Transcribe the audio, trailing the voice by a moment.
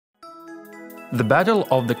The Battle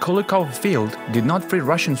of the Kulikovo field did not free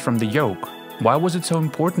Russians from the yoke. Why was it so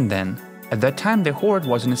important then? At that time the horde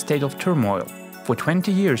was in a state of turmoil. For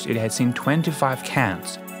 20 years it had seen 25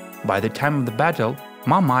 khans. By the time of the battle,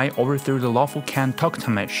 Mamai overthrew the lawful Khan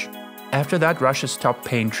Tokhtamysh. After that, Russia stopped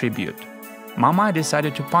paying tribute. Mamai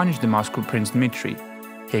decided to punish the Moscow Prince Dmitry.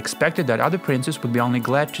 He expected that other princes would be only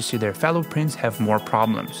glad to see their fellow prince have more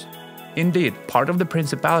problems. Indeed, part of the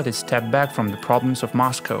principality stepped back from the problems of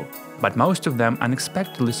Moscow, but most of them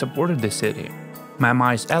unexpectedly supported the city.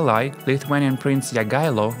 Mamai's ally, Lithuanian Prince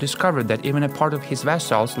Jogailo, discovered that even a part of his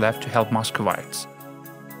vassals left to help Muscovites.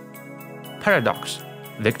 Paradox.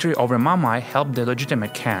 Victory over Mamai helped the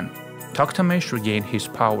legitimate Khan. Tokhtamysh regained his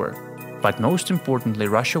power. But most importantly,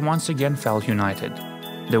 Russia once again felt united.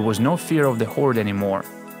 There was no fear of the horde anymore.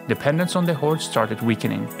 Dependence on the horde started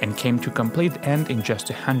weakening and came to a complete end in just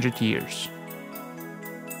 100 years.